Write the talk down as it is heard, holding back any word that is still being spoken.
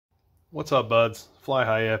What's up, buds? Fly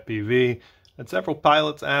High FPV. And several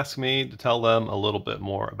pilots asked me to tell them a little bit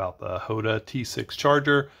more about the Hota T6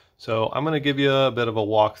 charger. So I'm going to give you a bit of a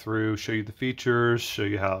walkthrough, show you the features, show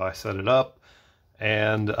you how I set it up,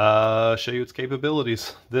 and show you its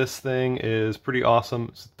capabilities. This thing is pretty awesome.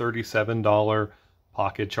 It's a $37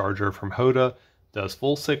 pocket charger from Hota. Does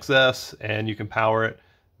full 6S, and you can power it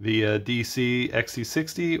via DC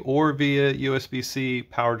XC60 or via USB-C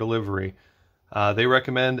power delivery. They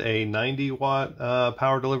recommend a 90 watt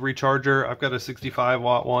power delivery charger. I've got a 65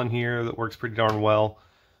 watt one here that works pretty darn well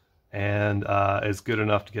and is good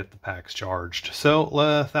enough to get the packs charged. So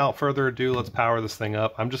without further ado, let's power this thing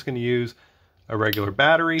up. I'm just going to use a regular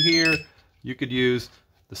battery here. You could use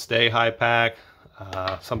the Stay High pack.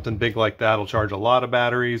 Something big like that will charge a lot of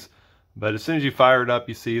batteries. But as soon as you fire it up,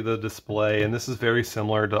 you see the display, and this is very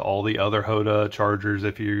similar to all the other Hota chargers.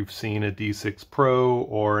 If you've seen a D6 Pro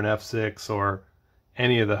or an F6 or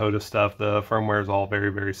any of the Hota stuff, the firmware is all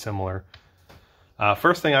very, very similar.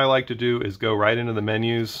 First thing I like to do is go right into the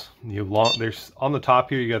menus. There's on the top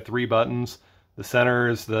here, you got 3 buttons. The center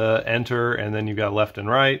is the enter, and then you've got left and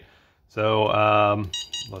right. So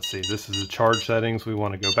let's see, this is the charge settings. We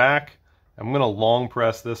want to go back. I'm going to long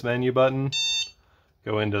press this menu button.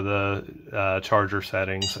 Go into the charger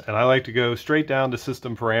settings, and I like to go straight down to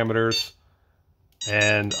system parameters,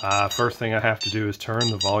 and first thing I have to do is turn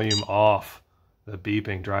the volume off. The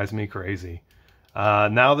beeping drives me crazy.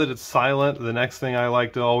 Now that it's silent, the next thing I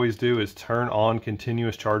like to always do is turn on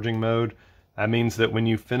continuous charging mode. That means that when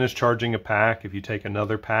you finish charging a pack, if you take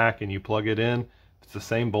another pack and you plug it in, it's the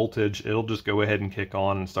same voltage, it'll just go ahead and kick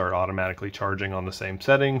on and start automatically charging on the same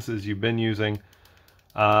settings as you've been using.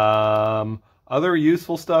 Other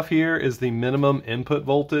useful stuff here is the minimum input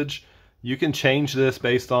voltage. You can change this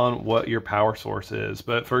based on what your power source is.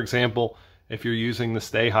 But for example, if you're using the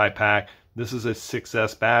Stay High pack, this is a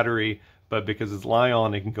 6S battery, but because it's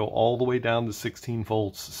Li-ion, it can go all the way down to 16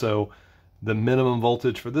 volts. So the minimum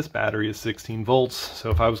voltage for this battery is 16 volts. So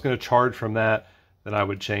if I was going to charge from that, then I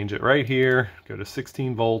would change it right here, go to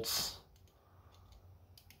 16 volts.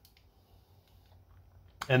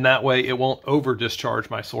 And that way it won't over discharge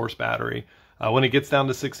my source battery. When it gets down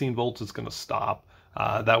to 16 volts, it's going to stop.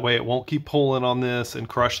 That way it won't keep pulling on this and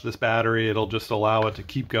crush this battery. It'll just allow it to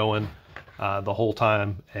keep going the whole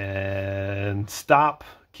time. And stop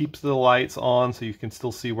keeps the lights on so you can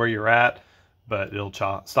still see where you're at, but it'll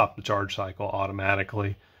stop the charge cycle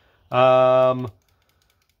automatically. That's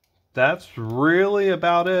really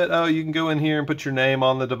about it. Oh, you can go in here and put your name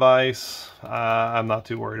on the device. I'm not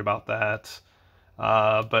too worried about that.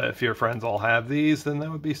 But if your friends all have these, then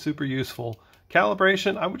that would be super useful.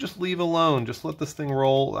 Calibration, I would just leave alone. Just let this thing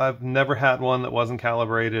roll. I've never had one that wasn't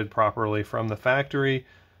calibrated properly from the factory.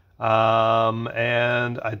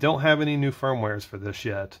 And I don't have any new firmwares for this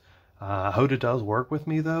yet. Hota does work with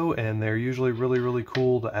me though, and they're usually really, really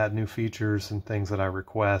cool to add new features and things that I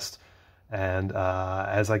request. And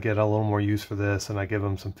as I get a little more use for this and I give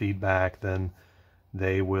them some feedback, then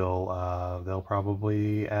they will they'll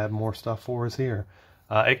probably add more stuff for us here.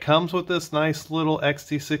 It comes with this nice little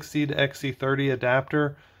XT60 to XT30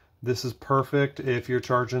 adapter. This is perfect if you're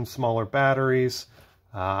charging smaller batteries.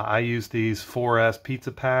 I use these 4S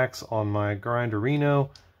pizza packs on my Grinderino,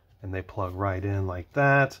 and they plug right in like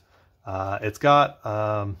that. It's got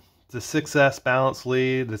the 6S balance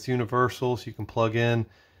lead that's universal, so you can plug in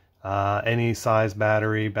any size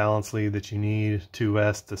battery balance lead that you need,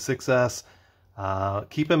 2S to 6S.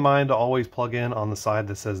 Keep in mind to always plug in on the side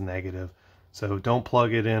that says negative. So don't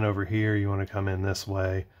plug it in over here. You want to come in this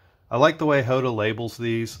way. I like the way Hota labels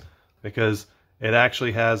these because it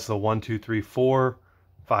actually has the 1, 2, 3, 4,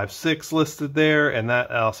 5, 6 listed there, and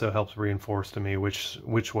that also helps reinforce to me which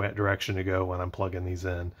way direction to go when I'm plugging these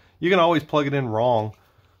in. You can always plug it in wrong.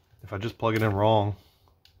 If I just plug it in wrong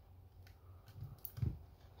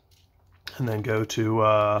and then go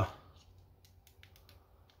to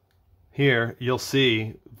here, you'll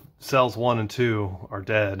see cells 1 and 2 are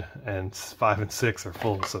dead and 5 and 6 are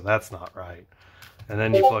full, so that's not right. And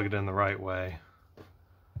then you plug it in the right way.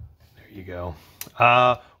 There you go.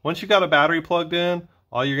 Once you got a battery plugged in,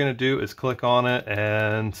 all you're going to do is click on it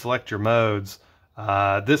and select your modes.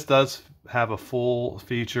 This does have a full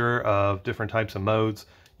feature of different types of modes.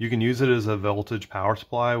 You can use it as a voltage power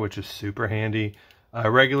supply, which is super handy.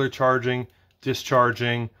 Regular charging,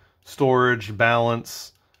 discharging, storage,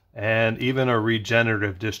 balance, and even a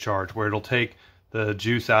regenerative discharge where it'll take the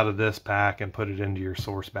juice out of this pack and put it into your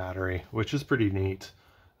source battery, which is pretty neat.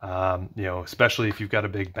 You know, especially if you've got a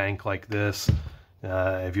big bank like this,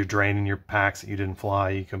 if you're draining your packs that you didn't fly,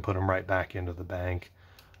 you can put them right back into the bank.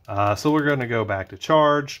 So we're going to go back to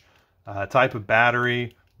charge, type of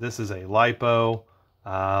battery. This is a Lipo.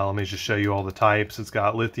 Let me just show you all the types. It's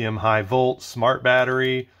got lithium high volt, smart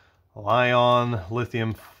battery, Li-ion,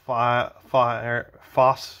 lithium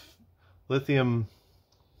lithium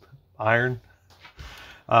iron,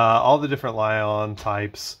 all the different Li-ion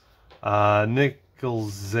types, nickel,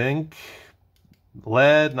 zinc,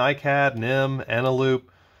 lead, NiCad, NIM, Eneloop,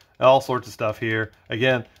 all sorts of stuff here.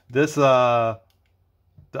 Again, this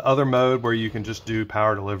the other mode where you can just do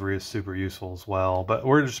power delivery is super useful as well, but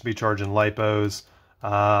we're just be charging Lipos.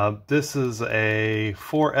 This is a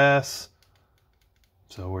 4S,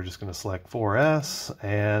 so we're just going to select 4S,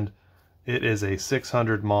 and it is a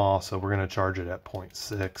 600 mAh, so we're going to charge it at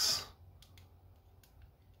 0.6.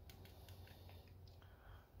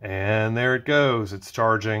 And there it goes, it's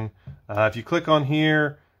charging. If you click on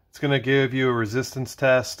here, it's going to give you a resistance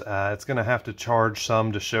test. It's going to have to charge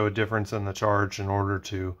some to show a difference in the charge in order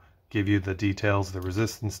to give you the details of the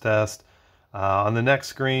resistance test. On the next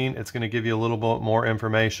screen, it's going to give you a little bit more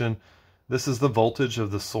information. This is the voltage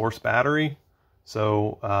of the source battery.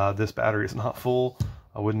 So this battery is not full.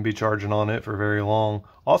 I wouldn't be charging on it for very long.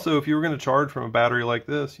 Also, if you were going to charge from a battery like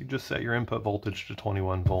this, you just set your input voltage to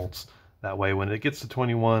 21 volts. That way, when it gets to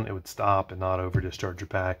 21, it would stop and not over discharge your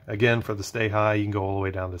pack. Again, for the stay high, you can go all the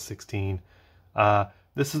way down to 16.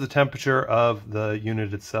 This is the temperature of the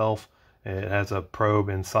unit itself. It has a probe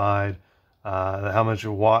inside. How much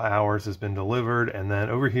watt hours has been delivered. And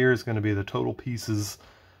then over here is going to be the total pieces.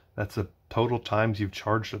 That's the total times you've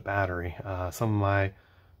charged a battery. Some of my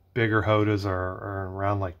bigger Hotas are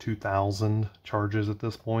around like 2,000 charges at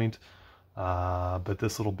this point. But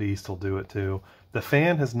this little beast will do it too. The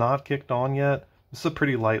fan has not kicked on yet. This is a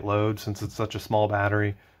pretty light load since it's such a small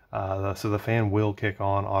battery. So the fan will kick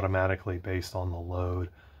on automatically based on the load.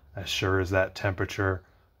 As sure as that temperature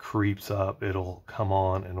creeps up, it'll come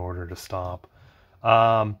on in order to stop.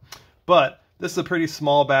 But this is a pretty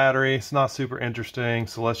small battery. It's not super interesting.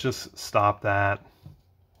 So let's just stop that.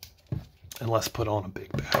 And let's put on a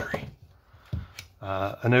big battery.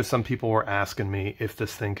 I know some people were asking me if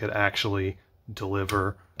this thing could actually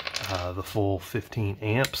deliver the full 15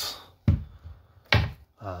 amps.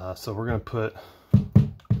 So we're going to put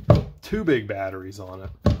 2 big batteries on it,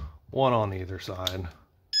 one on either side.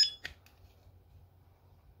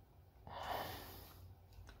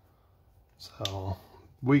 So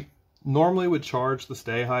we normally would charge the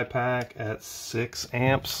Stay High pack at 6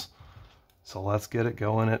 amps. So let's get it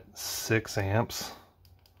going at 6 amps.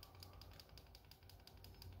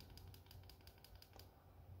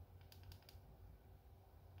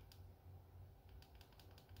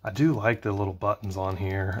 I do like the little buttons on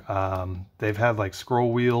here. They've had like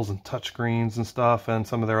scroll wheels and touch screens and stuff in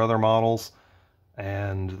some of their other models.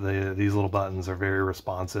 And these little buttons are very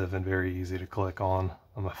responsive and very easy to click on.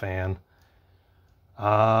 I'm a fan.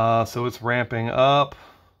 So it's ramping up.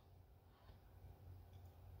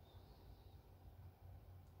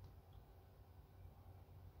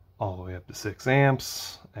 All the way up to 6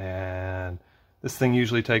 amps. And this thing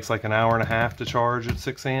usually takes like an hour and a half to charge at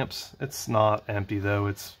 6 amps. It's not empty though,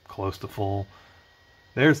 it's close to full.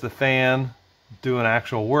 There's the fan doing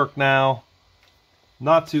actual work now.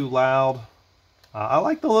 Not too loud. I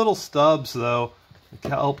like the little stubs though. It can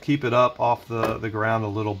help keep it up off the ground a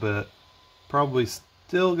little bit. Probably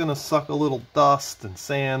still gonna suck a little dust and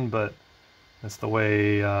sand, but that's the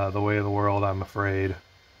way of the world, I'm afraid.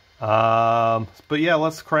 But yeah,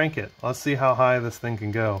 let's crank it. Let's see how high this thing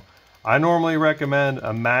can go. I normally recommend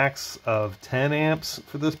a max of 10 amps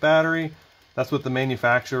for this battery. That's what the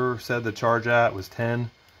manufacturer said the charge at was 10.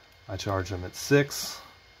 I charge them at 6.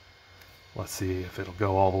 Let's see if it'll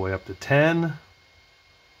go all the way up to 10.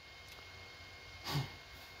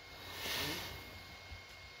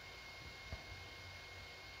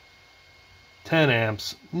 $10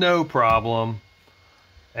 amps, no problem.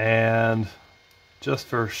 And just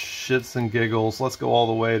for shits and giggles, let's go all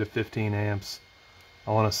the way to 15 amps. I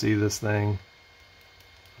want to see this thing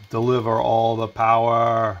deliver all the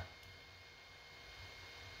power.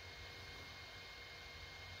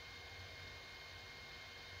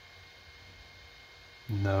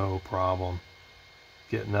 No problem.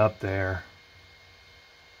 Getting up there.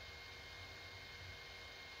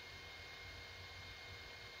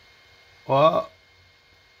 Well,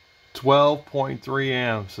 12.3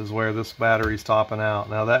 amps is where this battery's topping out.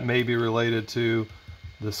 Now that may be related to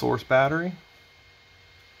the source battery.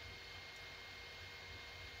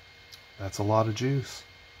 That's a lot of juice.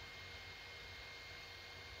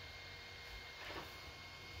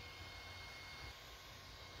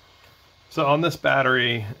 So on this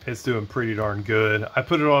battery, it's doing pretty darn good. I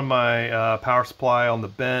put it on my power supply on the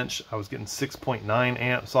bench. I was getting 6.9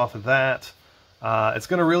 amps off of that. It's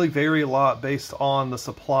going to really vary a lot based on the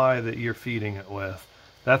supply that you're feeding it with.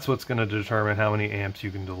 That's what's going to determine how many amps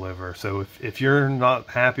you can deliver. So if you're not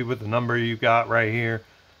happy with the number you got right here,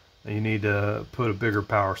 you need to put a bigger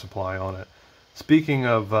power supply on it. Speaking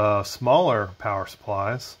of smaller power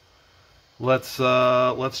supplies, let's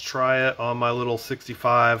try it on my little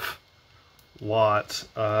 65 watt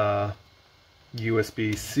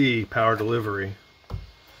USB-C power delivery.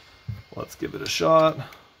 Let's give it a shot.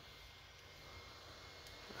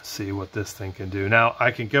 See what this thing can do. Now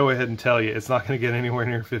I can go ahead and tell you it's not going to get anywhere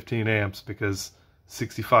near 15 amps because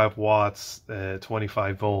 65 watts at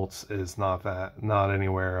 25 volts is not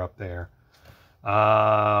anywhere up there.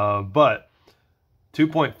 But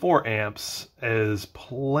 2.4 amps is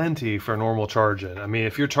plenty for normal charging. I mean,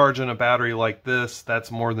 if you're charging a battery like this,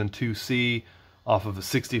 that's more than 2C off of a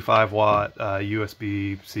 65 watt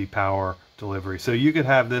USB-C power delivery. So you could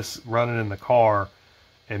have this running in the car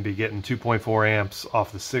and be getting 2.4 amps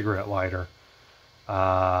off the cigarette lighter.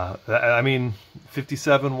 I mean,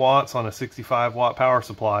 57 watts on a 65 watt power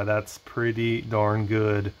supply, that's pretty darn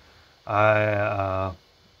good. I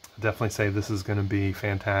definitely say this is going to be a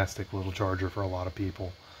fantastic little charger for a lot of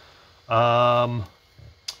people.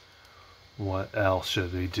 What else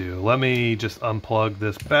should we do? Let me just unplug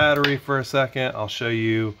this battery for a second. I'll show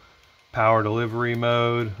you power delivery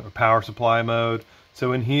mode or power supply mode.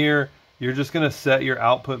 So in here, you're just going to set your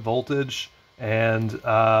output voltage and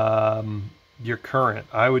your current.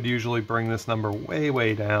 I would usually bring this number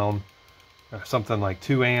way down, something like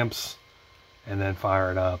 2 amps, and then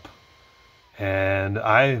fire it up. And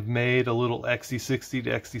I've made a little XT60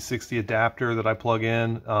 to XT60 adapter that I plug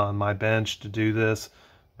in on my bench to do this,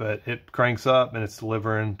 but it cranks up and it's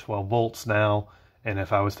delivering 12 volts now. And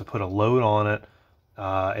if I was to put a load on it,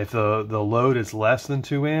 if the load is less than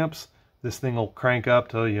 2 amps, this thing will crank up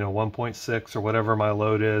to 1.6 or whatever my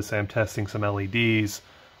load is. Say I'm testing some LEDs,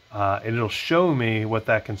 and it'll show me what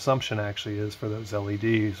that consumption actually is for those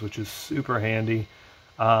LEDs, which is super handy.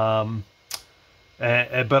 But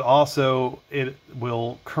also it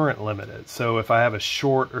will current limit it. So if I have a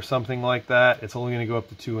short or something like that, it's only going to go up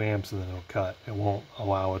to 2 amps and then it'll cut. It won't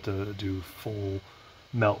allow it to do full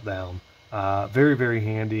meltdown. Very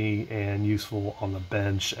handy and useful on the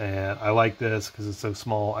bench, and I like this because it's so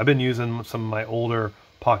small. I've been using some of my older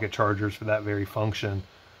pocket chargers for that very function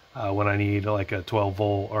when I need like a 12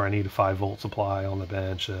 volt or I need a 5 volt supply on the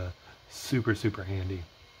bench. Super handy.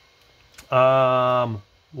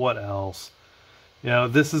 What else?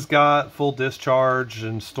 This has got full discharge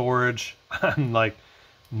and storage. I'm like,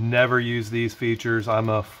 never use these features. I'm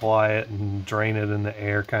a fly it and drain it in the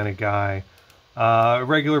air kind of guy.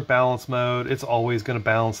 Regular balance mode, it's always going to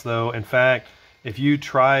balance though. In fact, if you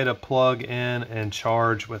try to plug in and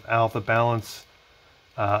charge without the balance,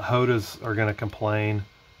 Hotas are going to complain.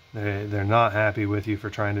 They're not happy with you for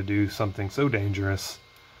trying to do something so dangerous.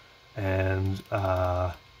 And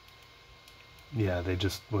yeah, they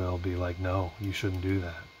just will be like, no, you shouldn't do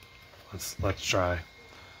that. Let's try.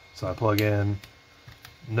 So I plug in,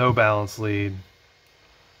 no balance lead,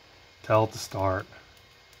 tell it to start.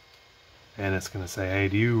 And it's going to say, hey,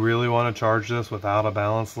 do you really want to charge this without a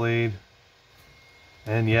balance lead?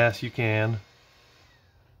 And yes, you can.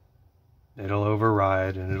 It'll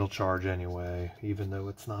override and it'll charge anyway, even though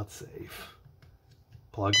it's not safe.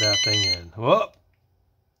 Plug that thing in. Whoop!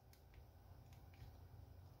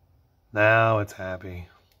 Now it's happy.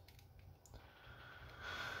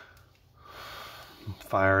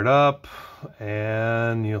 Fire it up,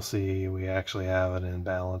 and you'll see we actually have an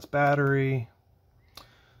imbalanced battery.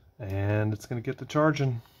 And it's going to get to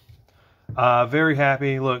charging. Very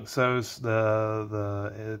happy. Look, so's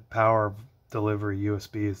the power delivery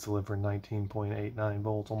USB is delivering 19.89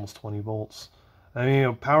 volts, almost 20 volts. I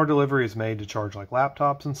mean, power delivery is made to charge like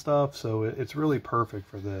laptops and stuff, so it's really perfect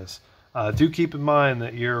for this. Do keep in mind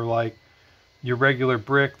that your regular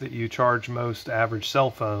brick that you charge most average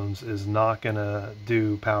cell phones is not going to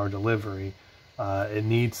do power delivery. It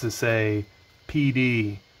needs to say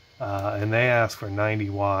PD. And they ask for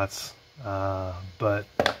 90 watts, but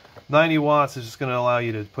 90 watts is just going to allow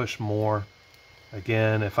you to push more.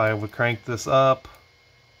 Again, if I would crank this up,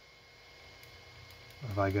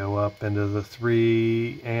 if I go up into the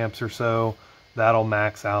 3 amps or so, that'll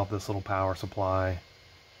max out this little power supply,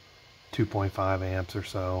 2.5 amps or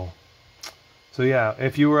so. So yeah,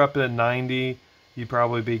 if you were up at 90, you'd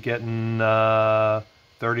probably be getting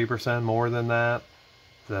 30% more than that.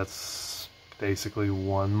 That's basically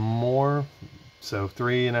one more, so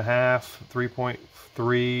 3.5,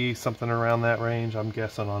 3.3, something around that range, I'm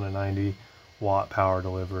guessing, on a 90 watt power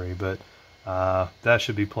delivery. But that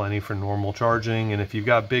should be plenty for normal charging. And if you've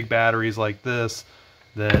got big batteries like this,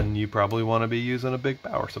 then you probably want to be using a big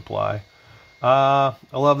power supply. I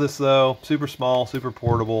love this though. Super small, super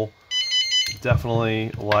portable.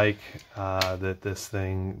 Definitely like that this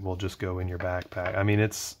thing will just go in your backpack. I mean,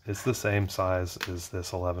 it's the same size as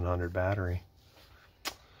this 1100 battery.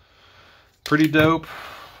 Pretty dope.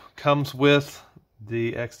 Comes with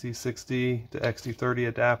the XT60 to XT30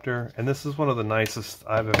 adapter, and this is one of the nicest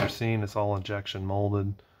I've ever seen. It's all injection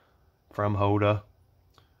molded from Hota.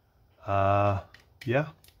 Yeah.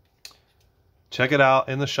 Check it out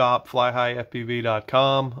in the shop,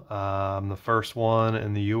 flyhighfpv.com. I'm the first one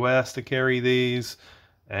in the US to carry these,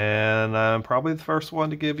 and I'm probably the first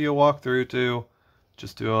one to give you a walkthrough too,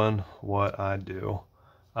 just doing what I do.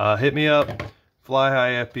 Hit me up,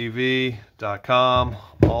 flyhighfpv.com.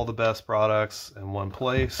 All the best products in one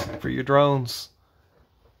place for your drones.